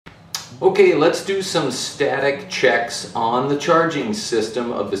Okay, let's do some static checks on the charging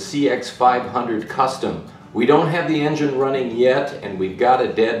system of the CX500 Custom. We don't have the engine running yet and we've got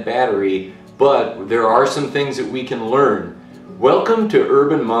a dead battery, but there are some things that we can learn. Welcome to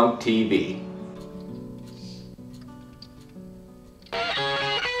Urban Monk TV.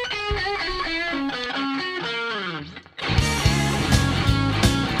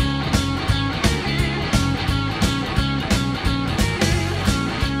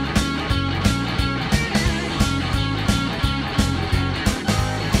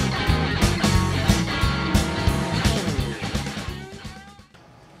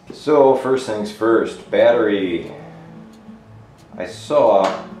 So first things first, battery. I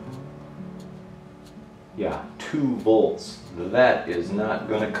saw, 2 volts. That is not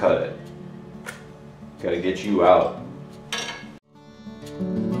going to cut it. Got to get you out.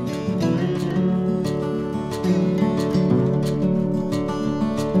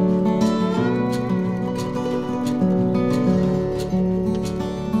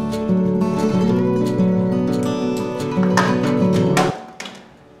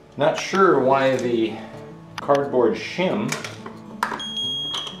 Not sure why the cardboard shim,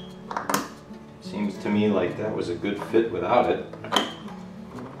 seems to me like that was a good fit without it.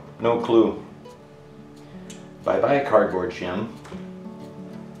 No clue. Bye-bye cardboard shim.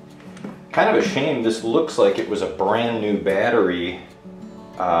 Kind of a shame, this looks like it was a brand new battery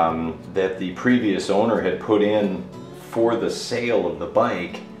that the previous owner had put in for the sale of the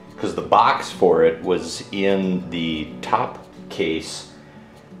bike, because the box for it was in the top case.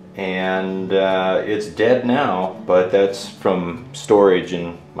 And it's dead now, but that's from storage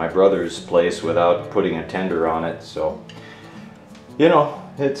in my brother's place without putting a tender on it, so you know,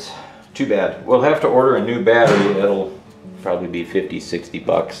 it's too bad. We'll have to order a new battery. It'll probably be 50-60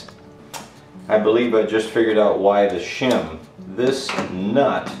 bucks. I believe I just figured out why the shim, this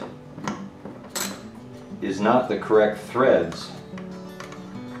nut is not the correct threads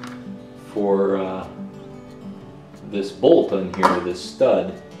for this bolt on here, this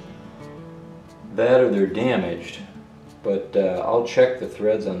stud. That or they're damaged, but I'll check the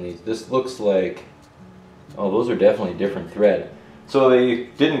threads on these. This looks like, oh, those are definitely different thread. So they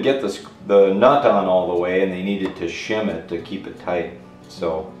didn't get the nut on all the way and they needed to shim it to keep it tight.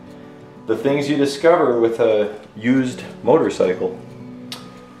 So the things you discover with a used motorcycle.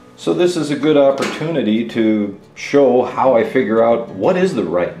 So this is a good opportunity to show how I figure out what is the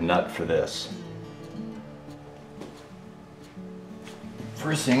right nut for this.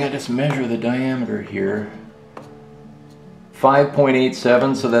 First thing, I just measure the diameter here.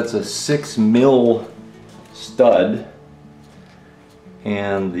 5.87, so that's a 6 mil stud.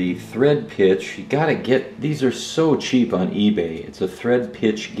 And the thread pitch, you gotta get, these are so cheap on eBay. It's a thread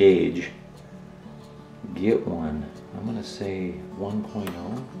pitch gauge. Get one. I'm gonna say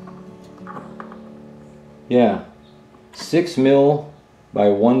 1.0. Yeah, 6 mil by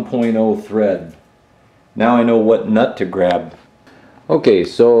 1.0 thread. Now I know what nut to grab. Okay,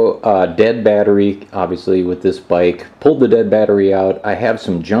 so dead battery, obviously, with this bike. Pulled the dead battery out. I have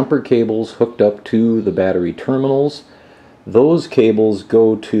some jumper cables hooked up to the battery terminals. Those cables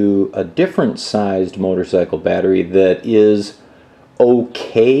go to a different sized motorcycle battery that is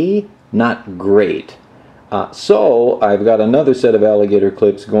okay, not great. So I've got another set of alligator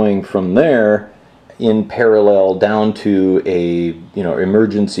clips going from there in parallel down to a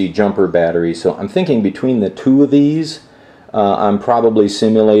emergency jumper battery. So I'm thinking between the two of these, I'm probably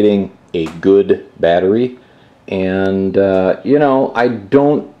simulating a good battery, and I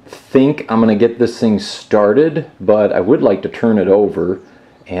don't think I'm gonna get this thing started, but I would like to turn it over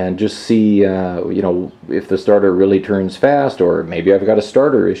and just see if the starter really turns fast, or maybe I've got a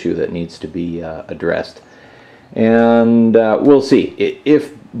starter issue that needs to be addressed, and we'll see.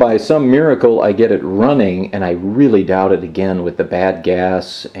 If by some miracle I get it running, and I really doubt it again with the bad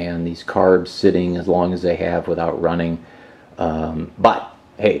gas and these carbs sitting as long as they have without running. But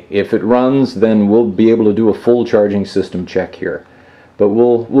hey, if it runs, then we'll be able to do a full charging system check here. But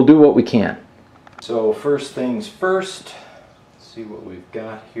we'll do what we can. So first things first, let's see what we've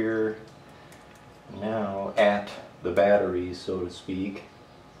got here now at the battery, so to speak.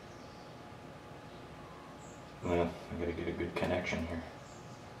 Well, I gotta get a good connection here.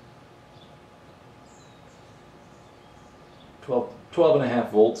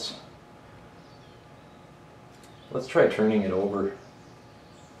 12.5 volts. Let's try turning it over.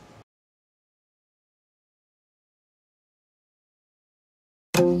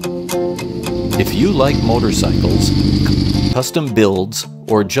 If you like motorcycles, custom builds,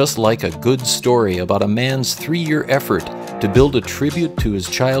 or just like a good story about a man's 3-year effort to build a tribute to his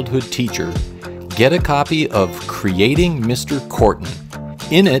childhood teacher, get a copy of Creating Mr. Corton.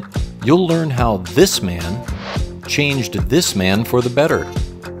 In it, you'll learn how this man changed this man for the better.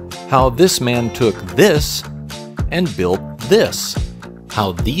 How this man took this and built this.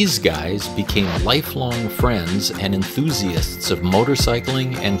 How these guys became lifelong friends and enthusiasts of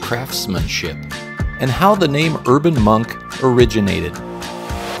motorcycling and craftsmanship. And how the name Urban Monk originated.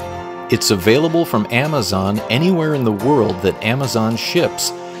 It's available from Amazon anywhere in the world that Amazon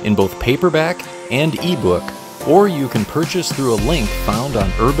ships, in both paperback and ebook, or you can purchase through a link found on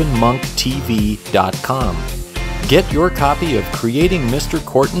urbanmonktv.com. Get your copy of Creating Mr.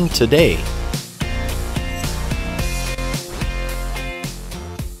 Corton today.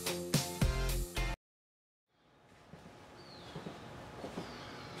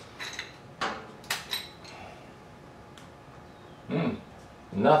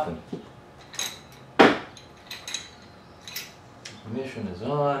 Nothing. Ignition is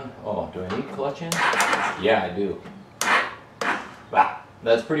on. Oh, do I need clutch in? Yeah, I do. Wow,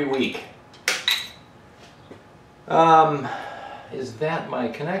 that's pretty weak. Is that my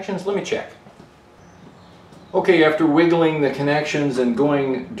connections? Let me check. Okay, after wiggling the connections and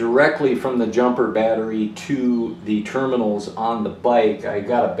going directly from the jumper battery to the terminals on the bike, I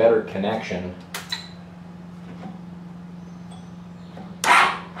got a better connection.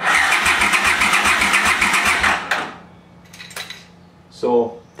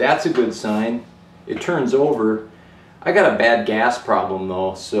 So that's a good sign. It turns over. I got a bad gas problem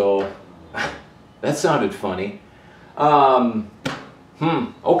though, so that sounded funny.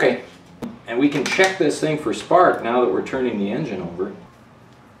 Okay. And we can check this thing for spark now that we're turning the engine over.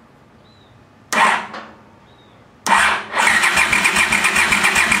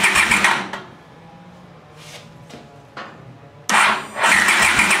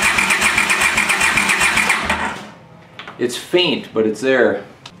 It's faint, but it's there.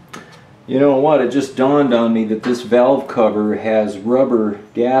 You know what, it just dawned on me that this valve cover has rubber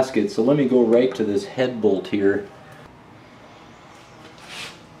gaskets, so let me go right to this head bolt here.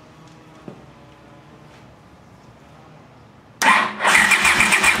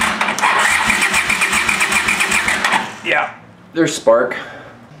 Yeah, there's spark.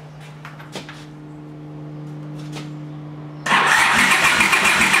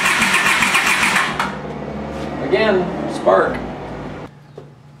 Again, spark.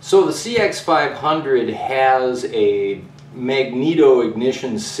 So the CX500 has a magneto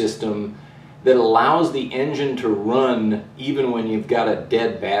ignition system that allows the engine to run even when you've got a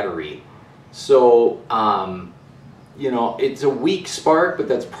dead battery. So, you know, it's a weak spark, but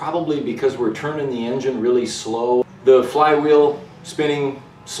that's probably because we're turning the engine really slow. The flywheel spinning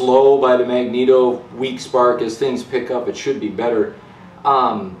slow by the magneto, weak spark. As things pick up, it should be better.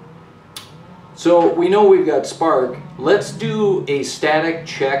 So we know we've got spark. Let's do a static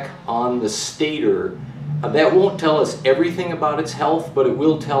check on the stator. That won't tell us everything about its health, but it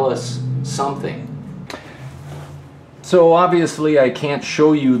will tell us something. So obviously I can't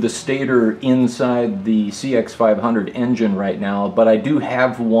show you the stator inside the CX500 engine right now, but I do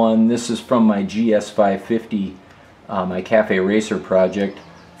have one. This is from my GS550, my Cafe Racer project.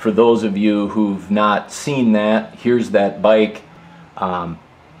 For those of you who've not seen that, here's that bike.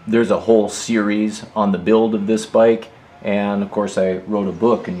 There's a whole series on the build of this bike, and of course I wrote a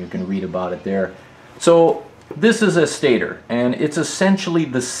book and you can read about it there. So this is a stator, and it's essentially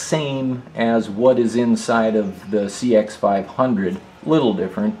the same as what is inside of the CX500, a little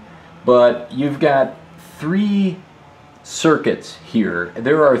different, but you've got 3 circuits here.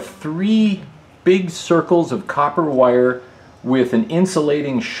 There are 3 big circles of copper wire with an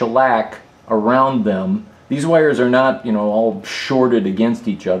insulating shellac around them. These wires are not, you know, all shorted against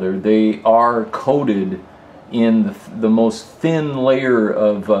each other. They are coated in the most thin layer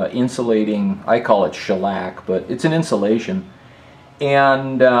of insulating, I call it shellac, but it's an insulation.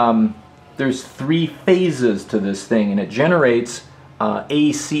 And there's 3 phases to this thing, and it generates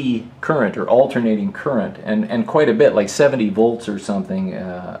AC current, or alternating current, and quite a bit, like 70 volts or something,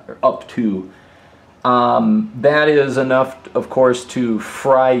 up to. That is enough, of course, to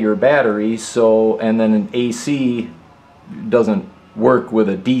fry your battery. So, and then an AC doesn't work with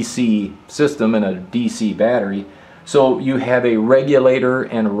a DC system and a DC battery. So you have a regulator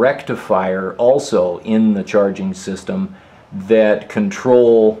and rectifier also in the charging system that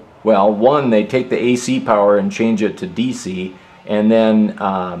control, well, one, they take the AC power and change it to DC, and then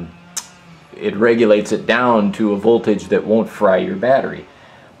it regulates it down to a voltage that won't fry your battery.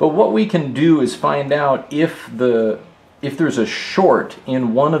 But what we can do is find out if there's a short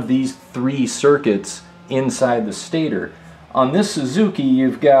in one of these 3 circuits inside the stator. On this Suzuki,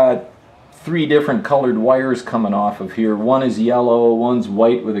 you've got 3 different colored wires coming off of here. One is yellow, one's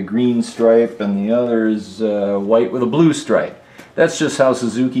white with a green stripe, and the other is white with a blue stripe. That's just how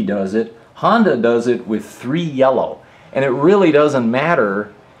Suzuki does it. Honda does it with 3 yellow. And it really doesn't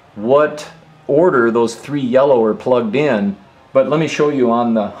matter what order those 3 yellow are plugged in, but let me show you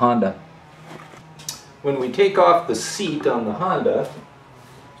on the Honda. When we take off the seat on the Honda,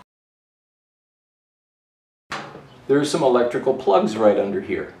 there's some electrical plugs right under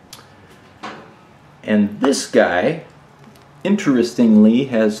here. And this guy, interestingly,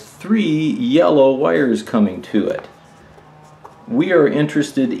 has 3 yellow wires coming to it. We are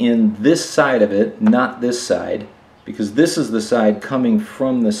interested in this side of it, not this side, because this is the side coming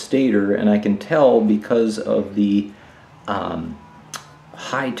from the stator, and I can tell because of the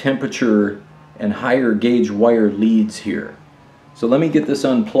high temperature and higher gauge wire leads here. So let me get this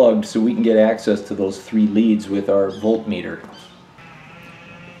unplugged so we can get access to those 3 leads with our voltmeter.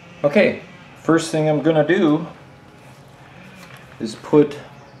 Okay, first thing I'm going to do is put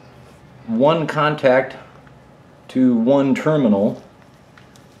one contact to one terminal.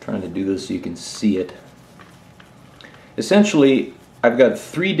 I'm trying to do this so you can see it. Essentially, I've got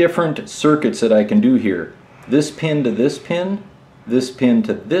 3 different circuits that I can do here. This pin to this pin, this pin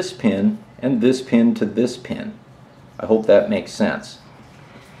to this pin, and this pin to this pin. I hope that makes sense.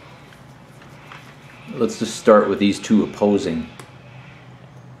 Let's just start with these 2 opposing.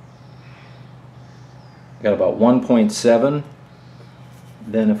 I got about 1.7.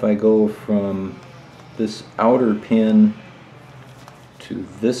 Then if I go from this outer pin to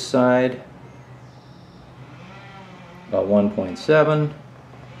this side, about 1.7,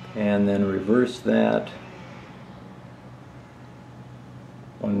 and then reverse that,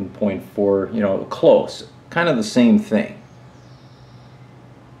 1.4, you know, close, kind of the same thing.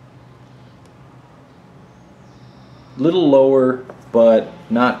 Little lower, but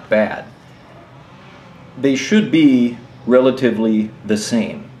not bad. They should be relatively the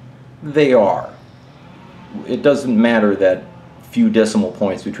same. They are. It doesn't matter that few decimal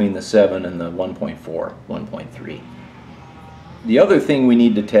points between the 7 and the 1.4, 1.3. The other thing we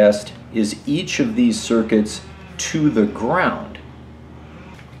need to test is each of these circuits to the ground.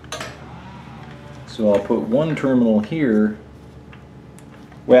 So I'll put one terminal here.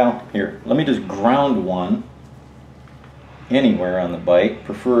 Well, here, let me just ground one anywhere on the bike,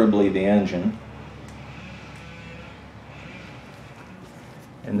 preferably the engine.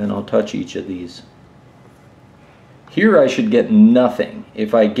 And then I'll touch each of these. Here I should get nothing.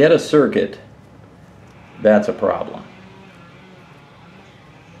 If I get a circuit, that's a problem.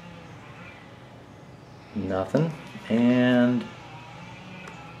 Nothing, and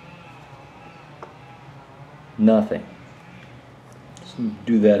nothing. Just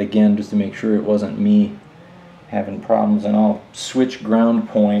do that again just to make sure it wasn't me having problems, and I'll switch ground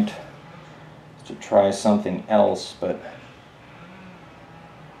point to try something else, but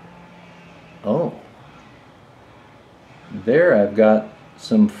oh, there I've got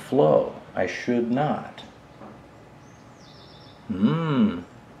some flow. I should not.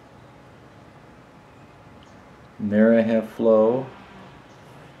 There I have flow.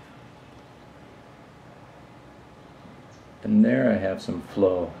 And there I have some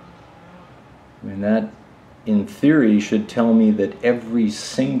flow. I mean, that in theory should tell me that every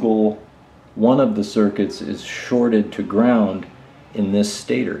single one of the circuits is shorted to ground in this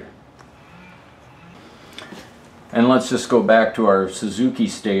stator. And let's just go back to our Suzuki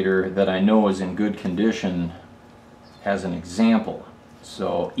stator that I know is in good condition as an example.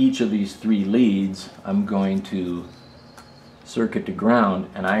 So each of these 3 leads I'm going to circuit to ground,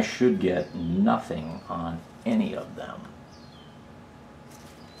 and I should get nothing on any of them.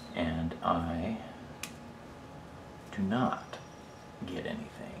 And I do not get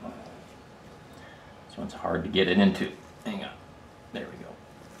anything. This one's hard to get it into. Hang on. There we go.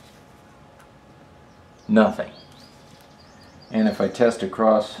 Nothing. And if I test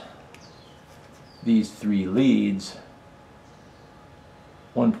across these 3 leads,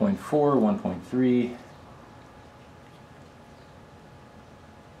 1.4, 1.3,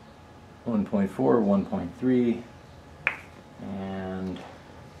 1.4, 1.3, and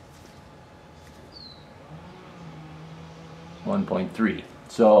 1.3.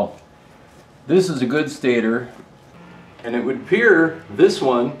 So this is a good stator, and it would appear this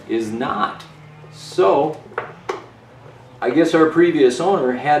one is not. So I guess our previous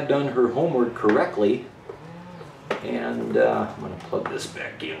owner had done her homework correctly, and I'm going to plug this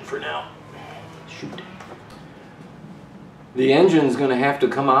back in for now. Shoot. The engine's going to have to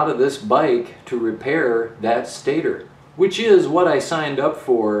come out of this bike to repair that stator, which is what I signed up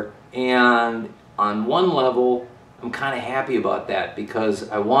for, and on one level I'm kind of happy about that because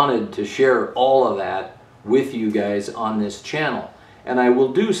I wanted to share all of that with you guys on this channel, and I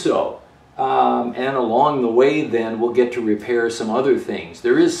will do so. And along the way then we'll get to repair some other things.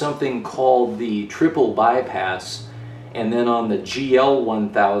 There is something called the triple bypass, and then on the GL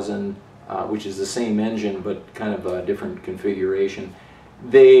 1000, which is the same engine but kind of a different configuration,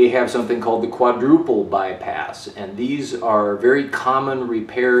 they have something called the quadruple bypass, and these are very common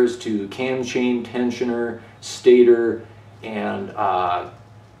repairs to cam chain tensioner, stator, and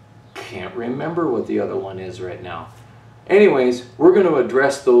can't remember what the other one is right now. Anyways, we're going to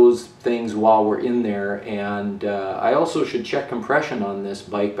address those things while we're in there, and I also should check compression on this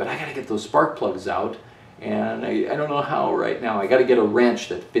bike, but I got to get those spark plugs out, and I don't know how right now. I got to get a wrench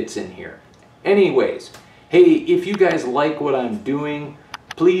that fits in here. Anyways, hey, if you guys like what I'm doing,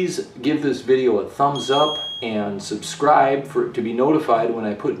 please give this video a thumbs up and subscribe to be notified when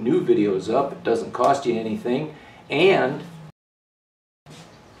I put new videos up. It doesn't cost you anything. And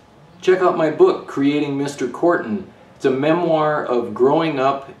check out my book, Creating Mr. Corton. It's a memoir of growing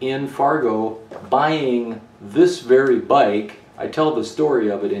up in Fargo, buying this very bike. I tell the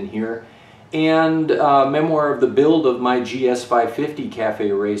story of it in here. And a memoir of the build of my GS550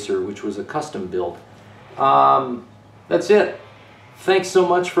 Cafe Racer, which was a custom build. That's it. Thanks so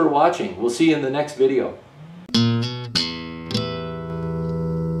much for watching. We'll see you in the next video.